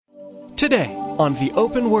today on The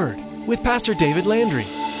Open Word with Pastor David Landry.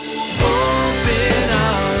 Open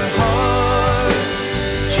our hearts,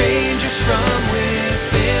 change us from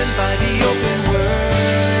within by the open word.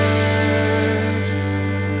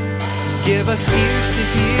 Give us ears to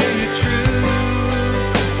hear your truth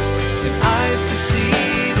and eyes to see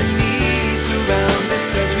the needs around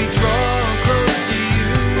us as we draw close to you.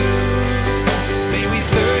 May we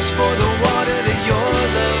thirst for the water that your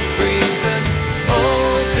love brings us.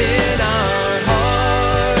 Open our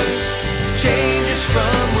hearts, change us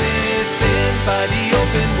from within by the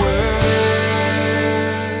open word.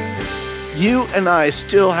 You and I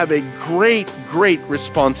still have a great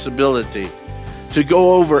responsibility to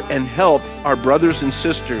go over and help our brothers and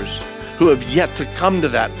sisters who have yet to come to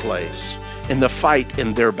that place in the fight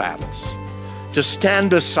in their battles. To stand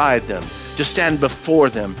beside them, to stand before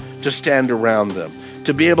them, to stand around them,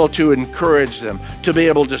 to be able to encourage them, to be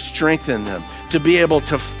able to strengthen them, to be able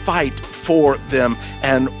to fight for them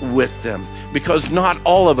and with them. Because not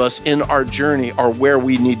all of us in our journey are where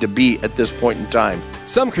we need to be at this point in time.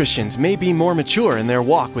 Some Christians may be more mature in their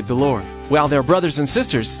walk with the Lord, while their brothers and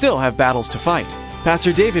sisters still have battles to fight.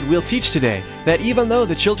 Pastor David will teach today that even though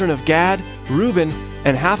the children of Gad, Reuben,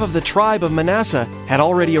 and half of the tribe of Manasseh had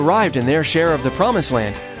already arrived in their share of the Promised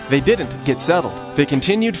Land, they didn't get settled. They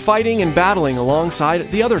continued fighting and battling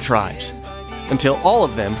alongside the other tribes until all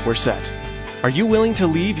of them were set. Are you willing to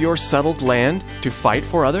leave your settled land to fight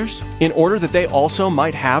for others in order that they also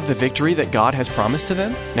might have the victory that God has promised to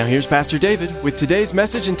them? Now here's Pastor David with today's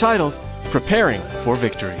message entitled, Preparing for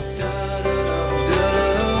Victory.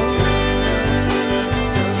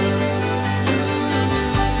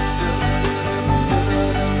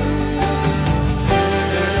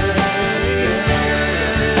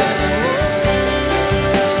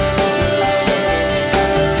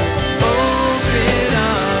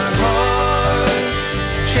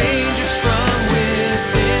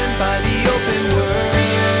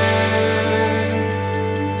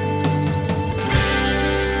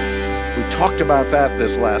 Talked about that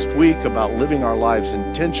this last week, about living our lives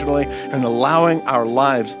intentionally and allowing our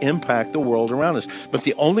lives impact the world around us. But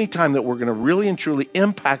the only time that we're going to really and truly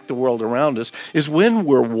impact the world around us is when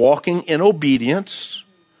we're walking in obedience,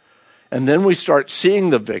 and then we start seeing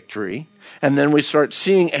the victory, and then we start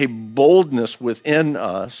seeing a boldness within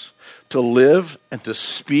us to live and to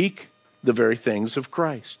speak the very things of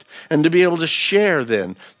Christ, and to be able to share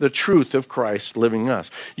then the truth of Christ living in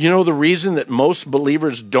us. You know the reason that most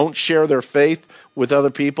believers don't share their faith with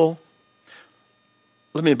other people?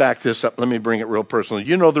 Let me back this up. Let me bring it real personal.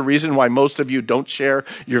 You know the reason why most of you don't share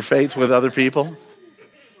your faith with other people?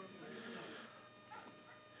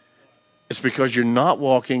 It's because you're not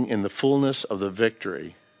walking in the fullness of the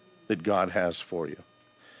victory that God has for you.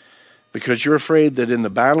 Because you're afraid that in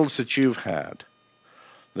the battles that you've had,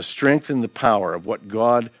 the strength and the power of what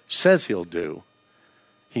God says he'll do,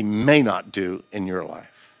 he may not do in your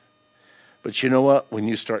life. But you know what? When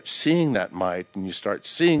you start seeing that might, and you start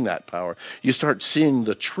seeing that power, you start seeing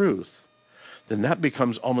the truth, then that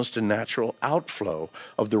becomes almost a natural outflow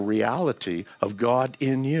of the reality of God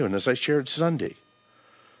in you. And as I shared Sunday,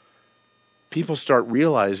 people start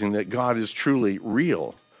realizing that God is truly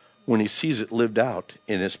real when he sees it lived out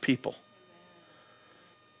in his people.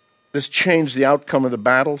 This changed the outcome of the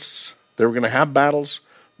battles. They were going to have battles,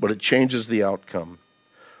 but it changes the outcome.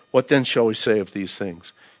 What then shall we say of these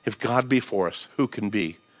things? If God be for us, who can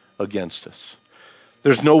be against us?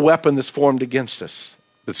 There's no weapon that's formed against us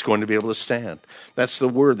that's going to be able to stand. That's the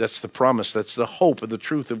word, that's the promise, that's the hope of the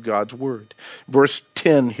truth of God's word. Verse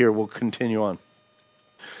 10 here will continue on.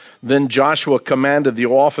 Then Joshua commanded the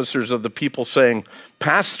officers of the people, saying,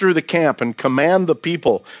 pass through the camp and command the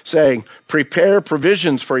people, saying, prepare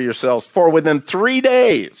provisions for yourselves, for within 3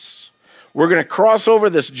 days we're going to cross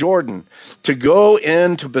over this Jordan to go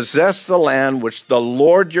in to possess the land which the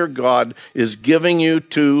Lord your God is giving you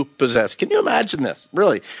to possess. Can you imagine this?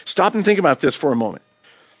 Really, stop and think about this for a moment.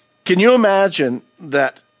 Can you imagine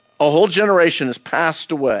that a whole generation has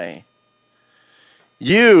passed away?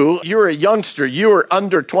 You were a youngster. You were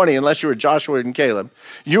under 20, unless you were Joshua and Caleb.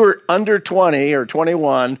 You were under 20 or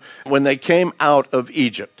 21 when they came out of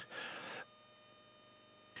Egypt.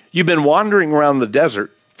 You've been wandering around the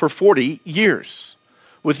desert for 40 years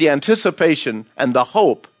with the anticipation and the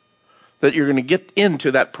hope that you're going to get into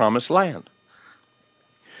that promised land.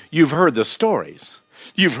 You've heard the stories.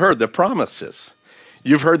 You've heard the promises.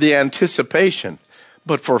 You've heard the anticipation.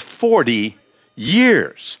 But for 40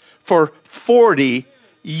 years, 40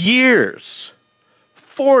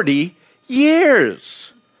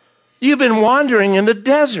 years. You've been wandering in the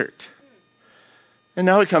desert. And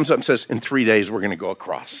now he comes up and says, in 3 days, we're going to go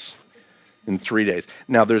across. in 3 days.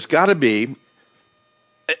 Now, there's got to be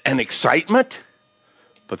an excitement,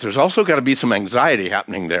 but there's also got to be some anxiety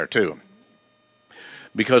happening there too.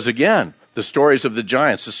 Because again, the stories of the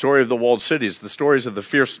giants, the story of the walled cities, the stories of the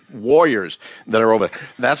fierce warriors that are over there,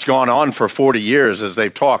 that's gone on for 40 years as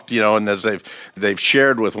they've talked, and as they've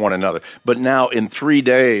shared with one another. But now in 3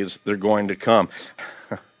 days, they're going to come.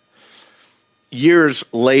 Years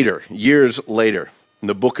later, in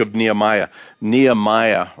the book of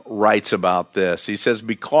Nehemiah writes about this. He says,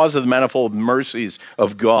 because of the manifold mercies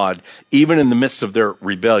of God, even in the midst of their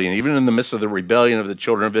rebellion, even in the midst of the rebellion of the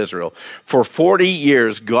children of Israel, for 40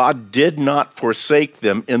 years God did not forsake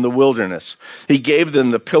them in the wilderness. He gave them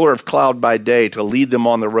the pillar of cloud by day to lead them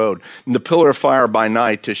on the road, and the pillar of fire by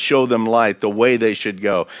night to show them light, the way they should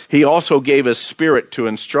go. He also gave his spirit to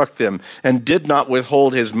instruct them, and did not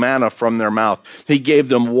withhold his manna from their mouth. He gave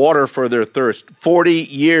them water for their thirst. 40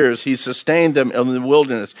 years he sustained them in the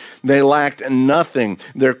wilderness. They lacked nothing.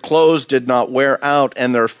 Their clothes did not wear out,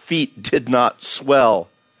 and their feet did not swell.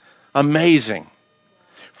 Amazing.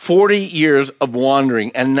 40 years of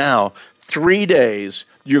wandering, and now 3 days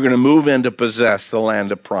you're going to move in to possess the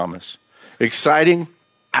land of promise. Exciting?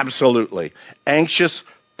 Absolutely. Anxious?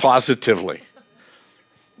 Positively.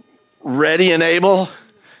 Ready and able?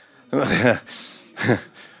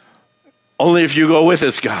 Only if you go with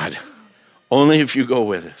us, God. Only if you go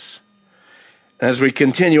with us. As we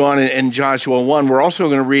continue on in Joshua 1, we're also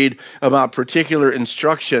going to read about particular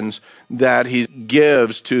instructions that he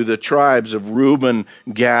gives to the tribes of Reuben,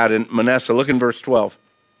 Gad, and Manasseh. Look in verse 12.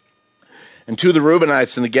 And to the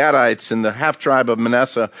Reubenites and the Gadites and the half-tribe of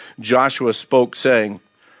Manasseh, Joshua spoke, saying,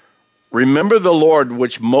 remember the Lord,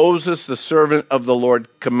 which Moses, the servant of the Lord,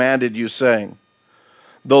 commanded you, saying,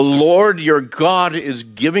 the Lord your God is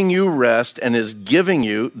giving you rest and is giving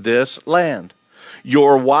you this land.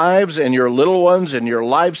 Your wives and your little ones and your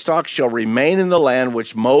livestock shall remain in the land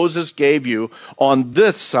which Moses gave you on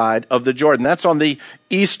this side of the Jordan. That's on the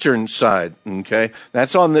eastern side, okay?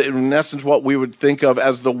 That's on in essence, what we would think of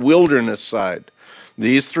as the wilderness side.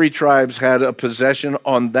 These 3 tribes had a possession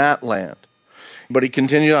on that land. But he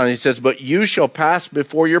continued on, he says, but you shall pass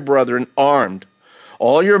before your brethren armed,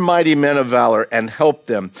 all your mighty men of valor, and help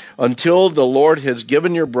them until the Lord has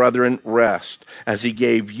given your brethren rest, as he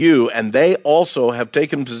gave you, and they also have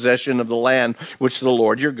taken possession of the land which the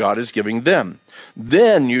Lord your God is giving them.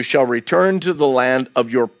 Then you shall return to the land of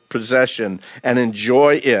your possession and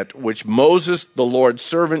enjoy it, which Moses, the Lord's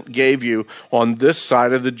servant, gave you on this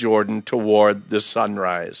side of the Jordan toward the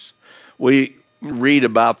sunrise. We read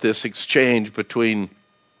about this exchange between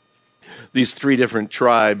these 3 different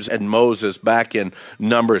tribes and Moses back in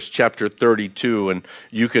Numbers chapter 32. And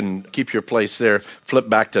you can keep your place there. Flip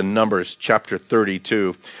back to Numbers chapter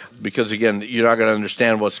 32. Because again, you're not going to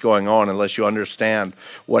understand what's going on unless you understand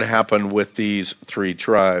what happened with these 3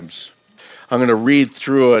 tribes. I'm going to read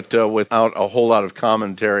through it without a whole lot of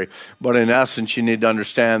commentary. But in essence, you need to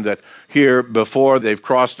understand that here, before they've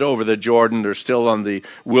crossed over the Jordan, they're still on the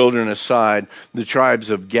wilderness side. The tribes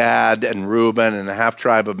of Gad and Reuben and the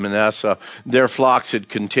half-tribe of Manasseh, their flocks had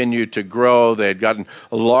continued to grow. They had gotten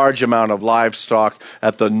a large amount of livestock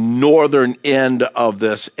at the northern end of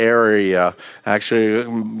this area, actually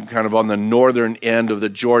kind of on the northern end of the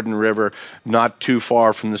Jordan River, not too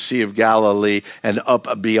far from the Sea of Galilee, and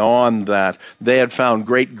up beyond that. They had found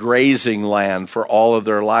great grazing land for all of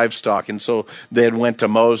their livestock, and so they had went to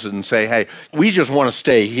Moses and say, hey, we just want to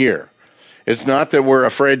stay here. It's not that we're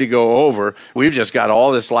afraid to go over. We've just got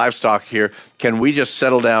all this livestock here. Can we just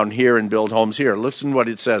settle down here and build homes here? Listen to what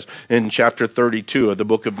it says in chapter 32 of the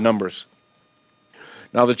book of Numbers.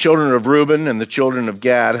 Now the children of Reuben and the children of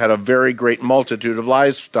Gad had a very great multitude of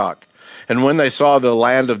livestock. And when they saw the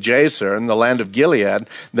land of Jazer and the land of Gilead,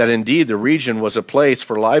 that indeed the region was a place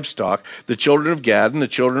for livestock, the children of Gad and the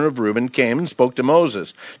children of Reuben came and spoke to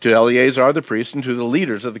Moses, to Eleazar the priest, and to the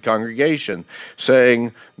leaders of the congregation,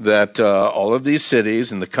 saying that all of these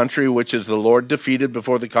cities and the country which is the Lord defeated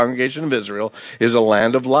before the congregation of Israel is a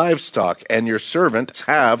land of livestock, and your servants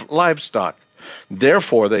have livestock.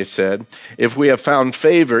 Therefore, they said, if we have found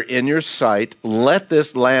favor in your sight, let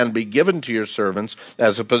this land be given to your servants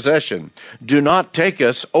as a possession. Do not take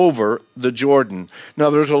us over the Jordan.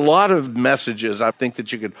 Now, there's a lot of messages I think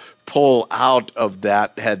that you could pull out of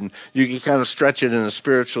that head. And you can kind of stretch it in a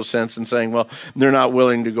spiritual sense and saying, well, they're not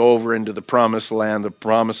willing to go over into the promised land, the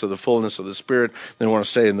promise of the fullness of the Spirit. They want to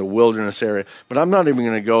stay in the wilderness area. But I'm not even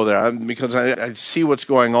going to go there because I see what's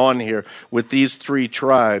going on here with these 3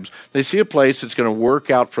 tribes. They see a place place that's going to work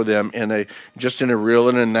out for them in a real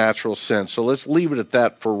and a natural sense. So let's leave it at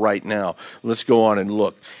that for right now. Let's go on and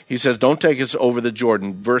look. He says, don't take us over the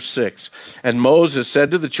Jordan. Verse 6, and Moses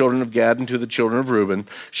said to the children of Gad and to the children of Reuben,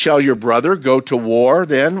 shall your brother go to war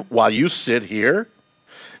then while you sit here?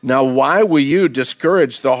 Now why will you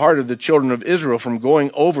discourage the heart of the children of Israel from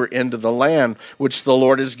going over into the land which the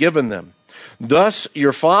Lord has given them? Thus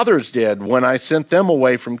your fathers did when I sent them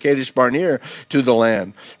away from Kadesh Barnea to the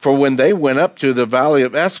land. For when they went up to the valley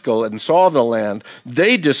of Eshcol and saw the land,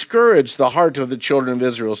 they discouraged the heart of the children of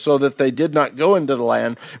Israel, so that they did not go into the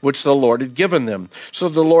land which the Lord had given them. So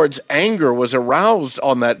the Lord's anger was aroused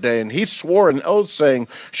on that day, and he swore an oath, saying,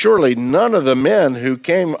 surely none of the men who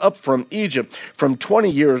came up from Egypt from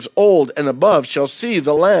 20 years old and above shall see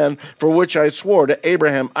the land for which I swore to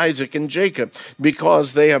Abraham, Isaac, and Jacob,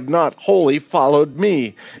 because they have not wholly followed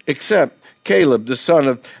me, except Caleb the son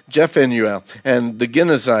of Jephunneh, and the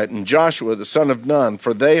Ginnezite, and Joshua the son of Nun,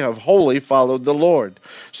 for they have wholly followed the Lord.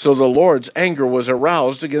 So the Lord's anger was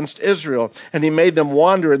aroused against Israel, and he made them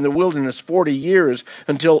wander in the wilderness 40 years,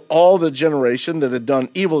 until all the generation that had done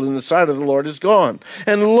evil in the sight of the Lord is gone.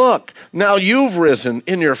 And look, now you've risen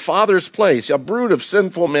in your father's place, a brood of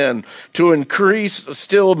sinful men, to increase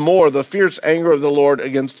still more the fierce anger of the Lord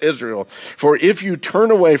against Israel. For if you turn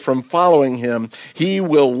away from following him, he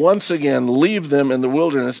will once again leave them in the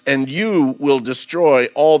wilderness, and you will destroy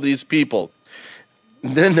all these people.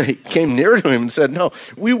 And then they came near to him and said, no,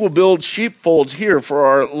 we will build sheepfolds here for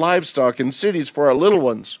our livestock and cities for our little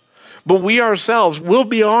ones. But we ourselves will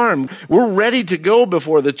be armed. We're ready to go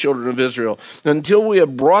before the children of Israel until we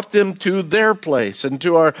have brought them to their place, and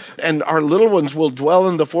our little ones will dwell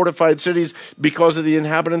in the fortified cities because of the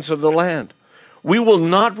inhabitants of the land. We will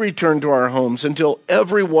not return to our homes until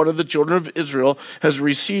every one of the children of Israel has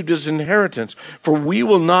received his inheritance. For we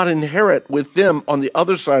will not inherit with them on the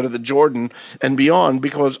other side of the Jordan and beyond,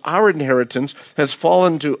 because our inheritance has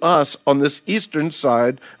fallen to us on this eastern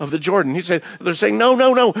side of the Jordan. They're saying, no.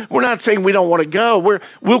 We're not saying we don't want to go.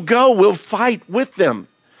 We'll go. We'll fight with them.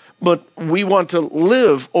 But we want to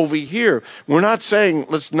live over here. We're not saying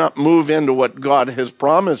let's not move into what God has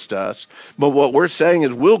promised us. But what we're saying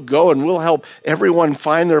is we'll go and we'll help everyone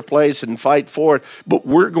find their place and fight for it. But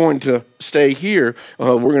we're going to stay here.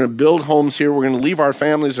 We're going to build homes here. We're going to leave our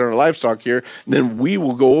families and our livestock here. Then we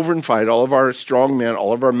will go over and fight. All of our strong men,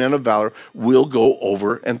 all of our men of valor will go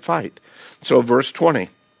over and fight. So verse 20.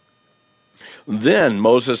 Then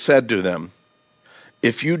Moses said to them,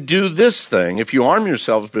 if you do this thing, if you arm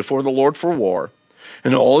yourselves before the Lord for war,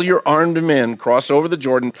 and all your armed men cross over the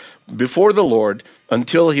Jordan before the Lord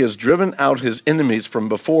until he has driven out his enemies from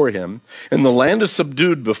before him, and the land is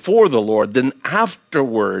subdued before the Lord, then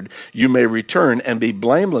afterward you may return and be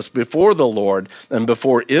blameless before the Lord and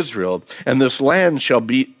before Israel, and this land shall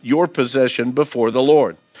be your possession before the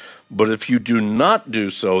Lord. But if you do not do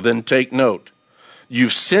so, then take note.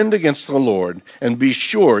 You've sinned against the Lord, and be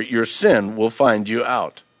sure your sin will find you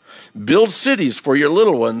out. Build cities for your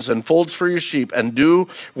little ones and folds for your sheep, and do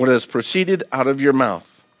what has proceeded out of your mouth.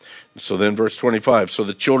 So then verse 25, so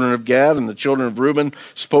the children of Gad and the children of Reuben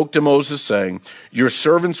spoke to Moses, saying, your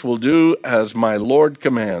servants will do as my Lord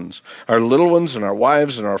commands. Our little ones and our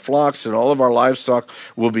wives and our flocks and all of our livestock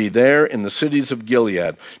will be there in the cities of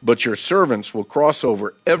Gilead. But your servants will cross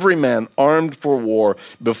over, every man armed for war,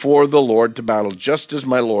 before the Lord to battle, just as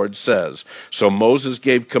my Lord says. So Moses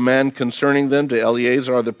gave command concerning them to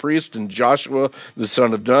Eleazar the priest and Joshua the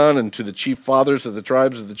son of Nun, and to the chief fathers of the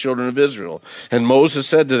tribes of the children of Israel. And Moses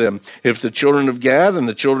said to them, if the children of Gad and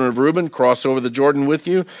the children of Reuben cross over the Jordan with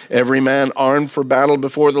you, every man armed for battle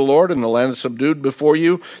before the Lord, and the land is subdued before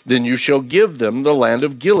you, then you shall give them the land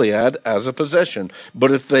of Gilead as a possession.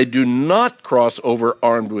 But if they do not cross over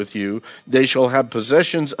armed with you, they shall have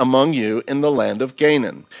possessions among you in the land of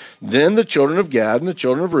Canaan. Then the children of Gad and the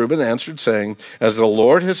children of Reuben answered, saying, as the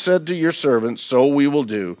Lord has said to your servants, so we will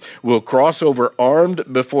do. We'll cross over armed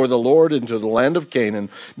before the Lord into the land of Canaan,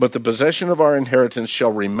 but the possession of our inheritance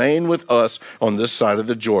shall remain with us on this side of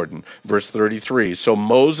the Jordan. Verse 33, so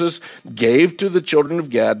Moses gave to the children of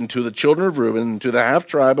Gad and to the children of Reuben and to the half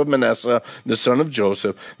tribe of Manasseh, the son of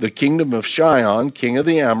Joseph, the kingdom of Sihon, king of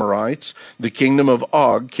the Amorites, the kingdom of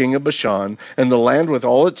Og, king of Bashan, and the land with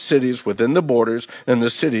all its cities within the borders, and the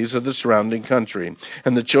cities of the surrounding country.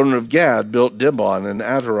 And the children of Gad built Dibon and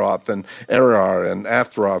Ataroth and Arar and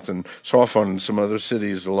Athroth and Sophon and some other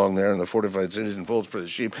cities along there, and the fortified cities and folds for the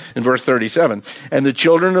sheep. In verse 37, and the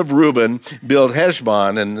children of Reuben built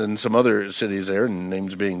Heshbon and some other cities there, and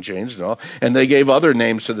names being changed and all. And they gave other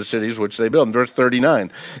names to the cities which they built. In verse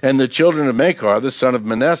 39, and the children of Machir, the son of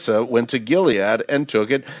Manasseh, went to Gilead and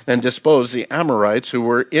took it and disposed the Amorites who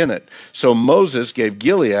were in it. So Moses gave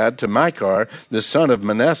Gilead to Machir, the son of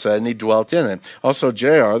Manasseh, and he dwelt in it. Also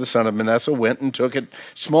Jair, the son of Manasseh, went and took it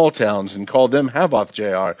small towns and called them Havoth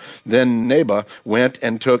Jair. Then Nabah went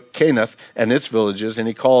and took Canath and its villages, and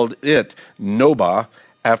he called it Nobah,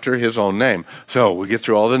 after his own name. So we get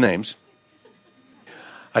through all the names.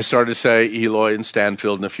 I started to say Eloy and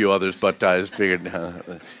Stanfield and a few others, but I just figured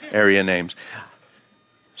area names.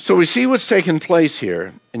 So we see what's taking place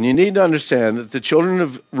here, and you need to understand that the children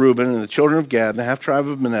of Reuben and the children of Gad and the half-tribe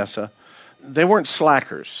of Manasseh, they weren't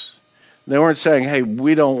slackers. They weren't saying, hey,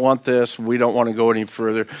 we don't want this, we don't want to go any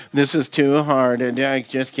further, this is too hard, and I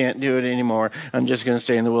just can't do it anymore, I'm just going to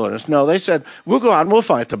stay in the wilderness. No, they said, we'll go out and we'll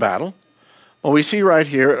fight the battle. Well, we see right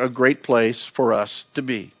here a great place for us to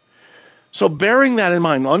be. So bearing that in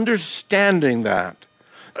mind, understanding that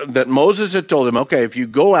Moses had told him, okay, if you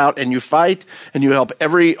go out and you fight and you help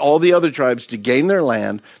all the other tribes to gain their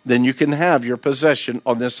land, then you can have your possession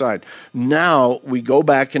on this side. Now we go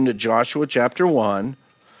back into Joshua chapter 1,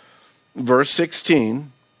 verse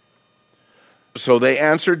 16. So they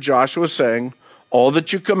answered Joshua, saying, all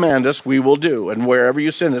that you command us we will do, and wherever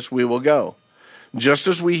you send us we will go. Just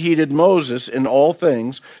as we heeded Moses in all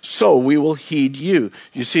things, so we will heed you.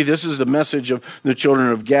 You see, this is the message of the children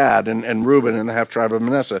of Gad and Reuben and the half-tribe of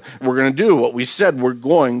Manasseh. We're going to do what we said we're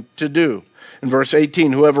going to do. In verse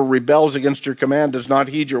 18, whoever rebels against your command, does not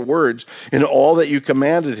heed your words, in all that you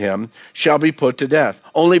commanded him, shall be put to death.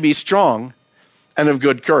 Only be strong and of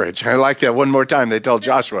good courage. I like that. One more time, they tell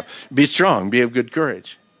Joshua, be strong, be of good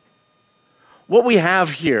courage. What we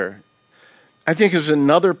have here, I think, is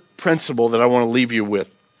another principle that I want to leave you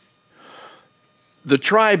with. The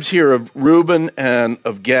tribes here of Reuben and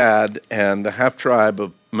of Gad and the half-tribe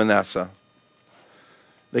of Manasseh,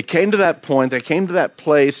 they came to that point, they came to that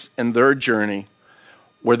place in their journey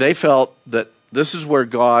where they felt that this is where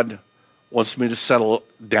God wants me to settle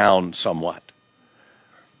down somewhat.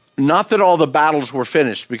 Not that all the battles were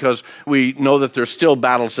finished, because we know that there's still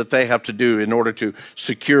battles that they have to do in order to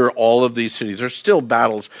secure all of these cities. There's still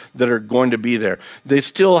battles that are going to be there. They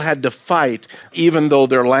still had to fight, even though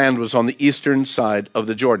their land was on the eastern side of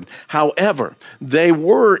the Jordan. However, they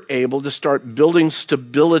were able to start building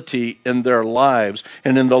stability in their lives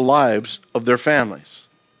and in the lives of their families.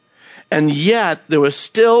 And yet, there was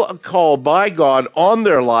still a call by God on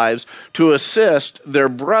their lives to assist their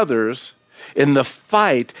brothers in the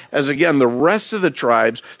fight, as again, the rest of the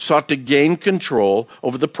tribes sought to gain control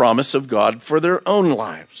over the promise of God for their own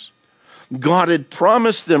lives. God had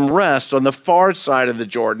promised them rest on the far side of the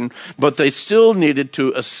Jordan, but they still needed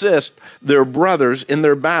to assist their brothers in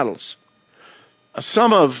their battles.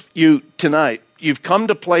 Some of you tonight, you've come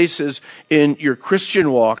to places in your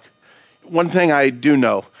Christian walk. One thing I do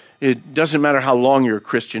know, it doesn't matter how long you're a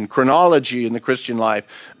Christian. Chronology in the Christian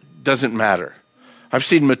life doesn't matter. I've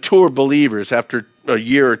seen mature believers after a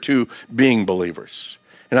year or two being believers.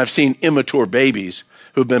 And I've seen immature babies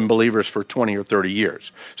who've been believers for 20 or 30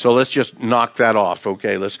 years. So let's just knock that off,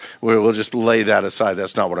 okay? We'll just lay that aside.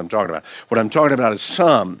 That's not what I'm talking about. What I'm talking about is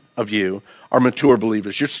some of you are mature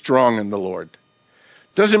believers. You're strong in the Lord.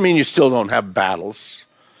 Doesn't mean you still don't have battles,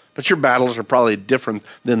 but your battles are probably different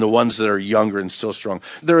than the ones that are younger and still strong.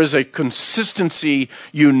 There is a consistency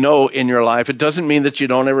in your life. It doesn't mean that you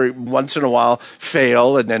don't every once in a while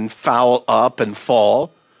fail and then foul up and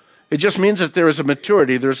fall. It just means that there is a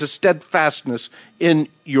maturity, there's a steadfastness in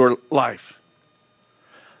your life.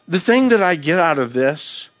 The thing that I get out of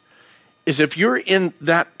this is if you're in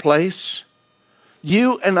that place,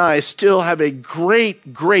 you and I still have a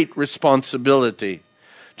great, great responsibility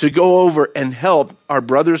to go over and help our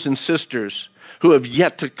brothers and sisters who have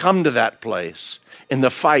yet to come to that place in the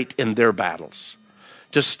fight in their battles.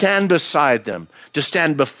 To stand beside them, to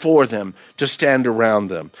stand before them, to stand around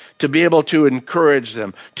them, to be able to encourage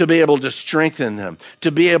them, to be able to strengthen them,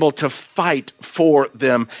 to be able to fight for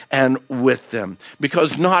them and with them.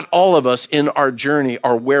 Because not all of us in our journey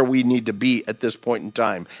are where we need to be at this point in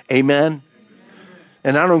time. Amen?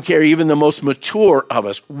 And I don't care, even the most mature of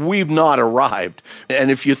us, we've not arrived. And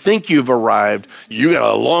if you think you've arrived, you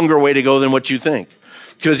got a longer way to go than what you think.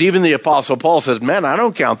 Because even the Apostle Paul says, man, I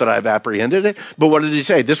don't count that I've apprehended it. But what did he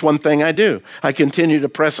say? This one thing I do. I continue to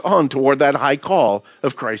press on toward that high call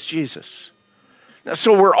of Christ Jesus. Now,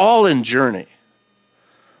 so we're all in journey.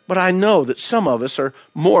 But I know that some of us are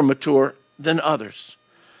more mature than others.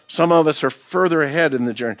 Some of us are further ahead in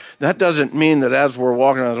the journey. That doesn't mean that as we're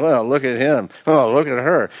walking on, well, look at him. Oh, look at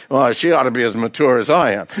her. Well, she ought to be as mature as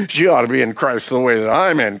I am. She ought to be in Christ the way that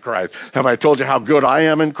I'm in Christ. Have I told you how good I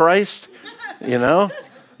am in Christ? You know?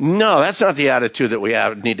 No, that's not the attitude that we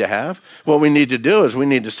need to have. What we need to do is we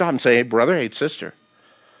need to stop and say, hey, brother, hey, sister,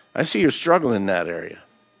 I see you're struggling in that area.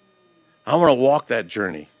 I want to walk that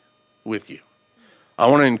journey with you. I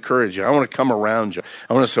want to encourage you. I want to come around you.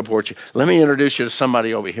 I want to support you. Let me introduce you to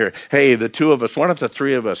somebody over here. Hey, the two of us, why don't the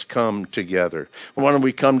three of us come together? Why don't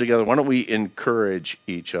we come together? Why don't we encourage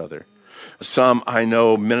each other? Some I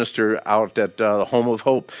know minister out at the Home of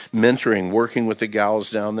Hope, mentoring, working with the gals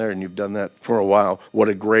down there, and you've done that for a while. What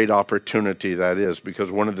a great opportunity that is,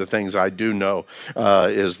 because one of the things I do know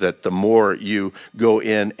is that the more you go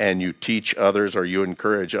in and you teach others or you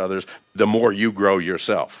encourage others, the more you grow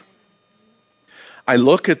yourself. I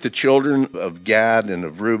look at the children of Gad and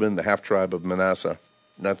of Reuben, the half-tribe of Manasseh,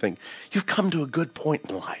 and I think, you've come to a good point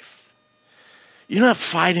in life. You're not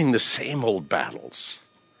fighting the same old battles.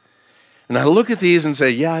 And I look at these and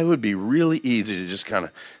say, yeah, it would be really easy to just kind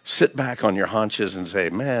of sit back on your haunches and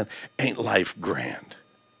say, man, ain't life grand?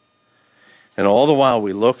 And all the while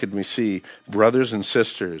we look and we see brothers and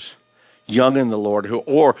sisters, young in the Lord,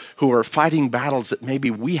 who are fighting battles that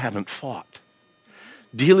maybe we haven't fought.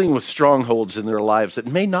 Dealing with strongholds in their lives that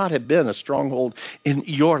may not have been a stronghold in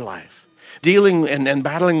your life. Dealing and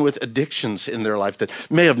battling with addictions in their life that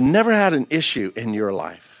may have never had an issue in your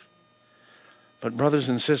life. But brothers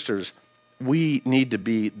and sisters, we need to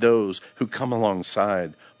be those who come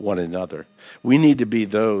alongside one another. We need to be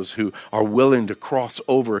those who are willing to cross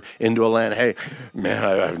over into a land. Hey, man,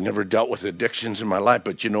 I've never dealt with addictions in my life,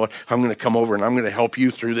 but you know what? I'm going to come over and I'm going to help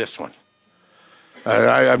you through this one.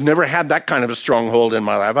 I've never had that kind of a stronghold in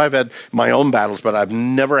my life. I've had my own battles, but I've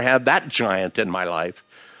never had that giant in my life.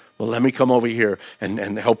 Well, let me come over here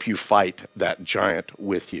and help you fight that giant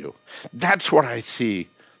with you. That's what I see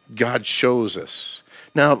God shows us.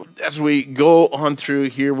 Now, as we go on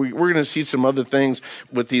through here, we're going to see some other things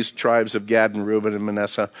with these tribes of Gad and Reuben and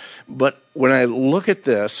Manasseh. But when I look at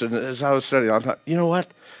this, and as I was studying, I thought, you know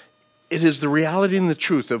what? It is the reality and the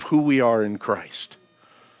truth of who we are in Christ.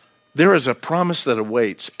 There is a promise that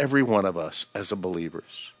awaits every one of us as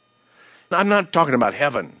believers. I'm not talking about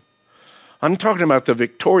heaven. I'm talking about the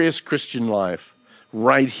victorious Christian life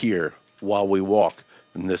right here while we walk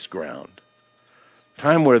in this ground.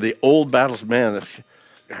 Time where the old battles, man,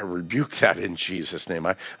 I rebuke that in Jesus' name.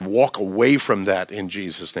 I walk away from that in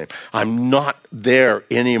Jesus' name. I'm not there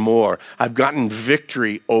anymore. I've gotten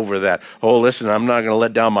victory over that. Oh, listen, I'm not going to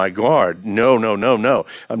let down my guard. No.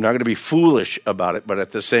 I'm not going to be foolish about it. But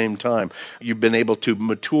at the same time, you've been able to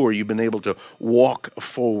mature. You've been able to walk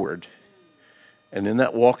forward. And in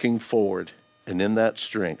that walking forward and in that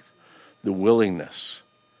strength, the willingness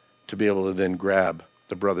to be able to then grab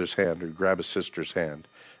the brother's hand or grab a sister's hand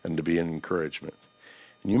and to be an encouragement.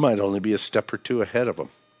 And you might only be a step or two ahead of them.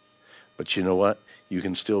 But you know what? You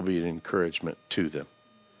can still be an encouragement to them.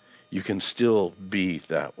 You can still be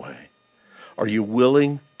that way. Are you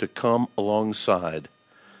willing to come alongside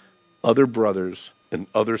other brothers and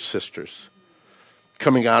other sisters?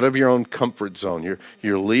 Coming out of your own comfort zone.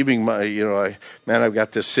 You're leaving I've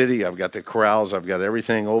got this city, I've got the corrals, I've got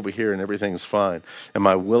everything over here and everything's fine. Am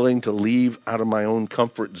I willing to leave out of my own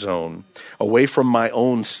comfort zone, away from my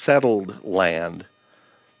own settled land,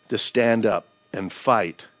 to stand up and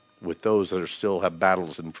fight with those that still have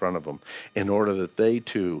battles in front of them in order that they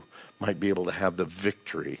too might be able to have the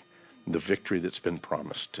victory that's been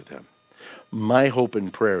promised to them? My hope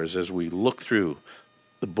and prayer is as we look through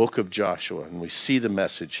the book of Joshua and we see the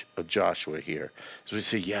message of Joshua here, as we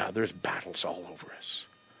say, yeah, there's battles all over us.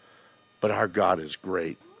 But our God is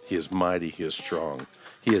great. He is mighty. He is strong.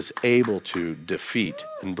 He is able to defeat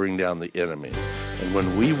and bring down the enemy. And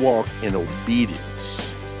when we walk in obedience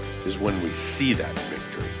is when we see that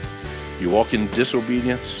victory. You walk in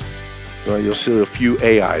disobedience, well, you'll see a few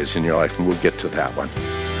AIs in your life, and we'll get to that one.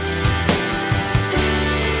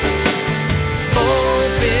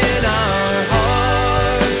 Open our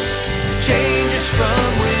hearts, change us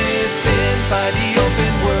from within by the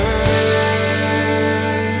open word.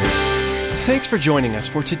 Thanks for joining us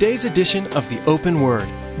for today's edition of The Open Word.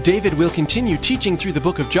 David will continue teaching through the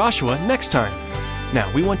book of Joshua next time. Now,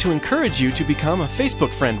 we want to encourage you to become a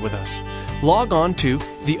Facebook friend with us. Log on to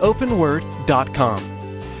theopenword.com.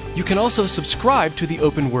 You can also subscribe to the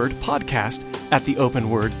Open Word podcast at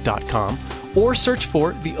theopenword.com or search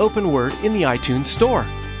for The Open Word in the iTunes Store.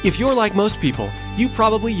 If you're like most people, you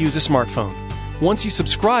probably use a smartphone. Once you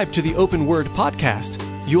subscribe to the Open Word podcast,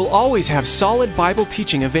 you'll always have solid Bible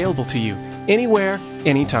teaching available to you, anywhere,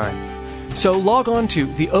 anytime. So log on to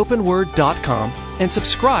theopenword.com and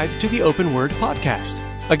subscribe to the Open Word podcast.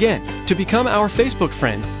 Again, to become our Facebook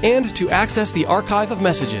friend and to access the archive of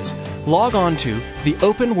messages, log on to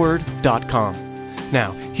theopenword.com.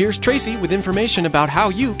 Now, here's Tracy with information about how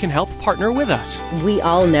you can help partner with us. We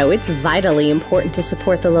all know it's vitally important to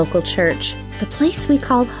support the local church, the place we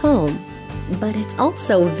call home. But it's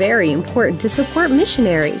also very important to support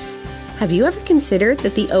missionaries. Have you ever considered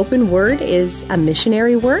that the Open Word is a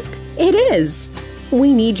missionary work? It is.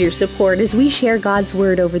 We need your support as we share God's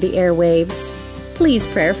Word over the airwaves. Please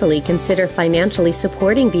prayerfully consider financially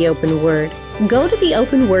supporting the Open Word. Go to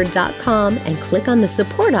theopenword.com and click on the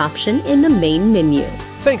support option in the main menu.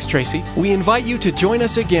 Thanks, Tracy. We invite you to join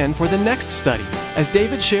us again for the next study as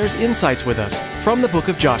David shares insights with us from the book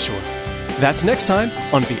of Joshua. That's next time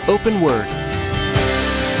on The Open Word.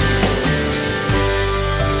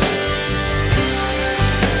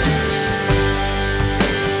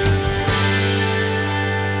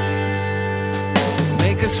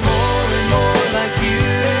 Make us more